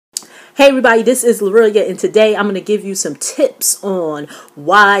Hey everybody, this is Lorelia, and today I'm going to give you some tips on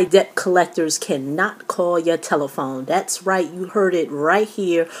why debt collectors cannot call your telephone. That's right, you heard it right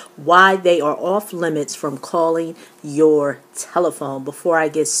here, why they are off limits from calling your telephone. Before I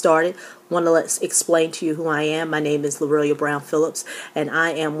get started, I want to explain to you who I am. My name is Lorelia Brown-Phillips, and I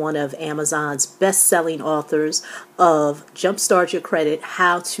am one of Amazon's best-selling authors of Jumpstart Your Credit,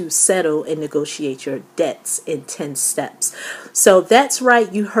 How to Settle and Negotiate Your Debts in 10 Steps. So that's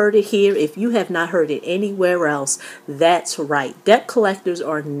right, you heard it here. If you have not heard it anywhere else, that's right. Debt collectors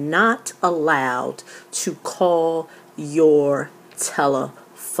are not allowed to call your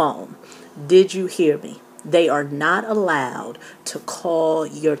telephone. Did you hear me? They are not allowed to call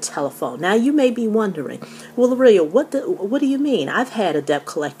your telephone. Now you may be wondering, well, Lorelia, what do you mean? I've had a debt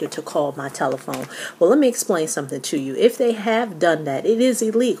collector to call my telephone. Well, let me explain something to you. If they have done that, it is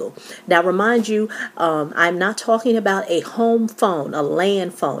illegal. Now, remind you, I'm not talking about a home phone, a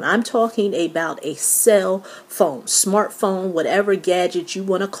land phone. I'm talking about a cell phone, smartphone, whatever gadget you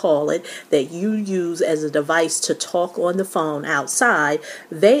want to call it, that you use as a device to talk on the phone outside.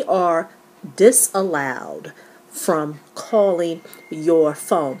 They are disallowed from calling your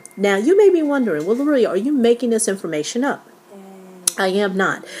phone. Now, you may be wondering, well, Lorelia, are you making this information up? I am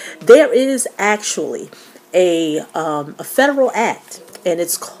not. There is actually a federal act, and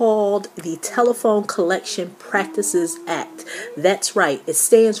it's called the Telephone Collection Practices Act. That's right. It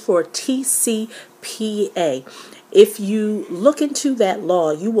stands for TCPA. If you look into that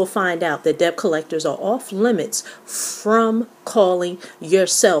law, you will find out that debt collectors are off limits from calling your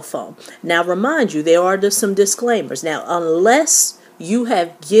cell phone. Now, remind you, there are some disclaimers. Now, unless you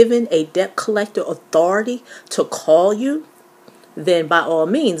have given a debt collector authority to call you, then by all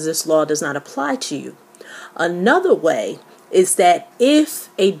means, this law does not apply to you. Another way is that if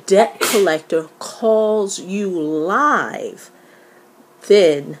a debt collector calls you live,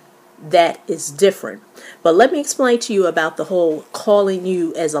 then that is different. But let me explain to you about the whole calling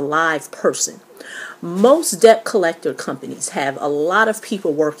you as a live person. Most debt collector companies have a lot of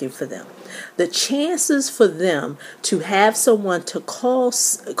people working for them. The chances for them to have someone to call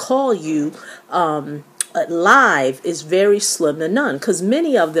you live is very slim to none, because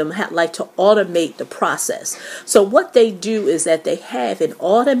many of them like to automate the process. So what they do is that they have an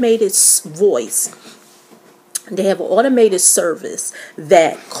automated voice. They have an automated service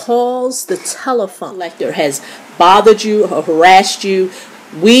that calls the telephone. Collector has bothered you or harassed you.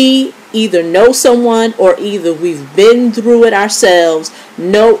 We either know someone or either we've been through it ourselves,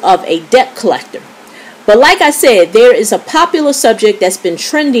 know of a debt collector. But like I said, there is a popular subject that's been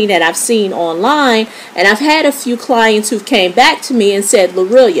trending that I've seen online, and I've had a few clients who came back to me and said,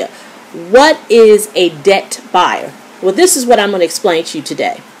 Lorelia, what is a debt buyer? Well, this is what I'm going to explain to you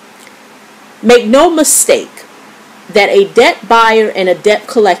today. Make no mistake that a debt buyer and a debt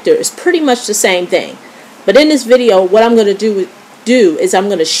collector is pretty much the same thing. But in this video, what I'm going to do is I'm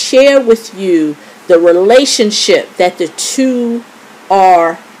going to share with you the relationship that the two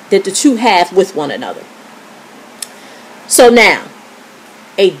have with one another. So now,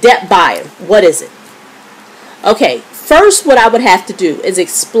 a debt buyer, what is it? Okay, first what I would have to do is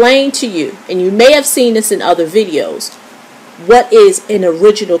explain to you, and you may have seen this in other videos, what is an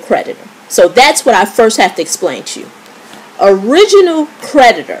original creditor. So that's what I first have to explain to you. Original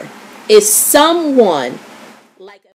creditor is someone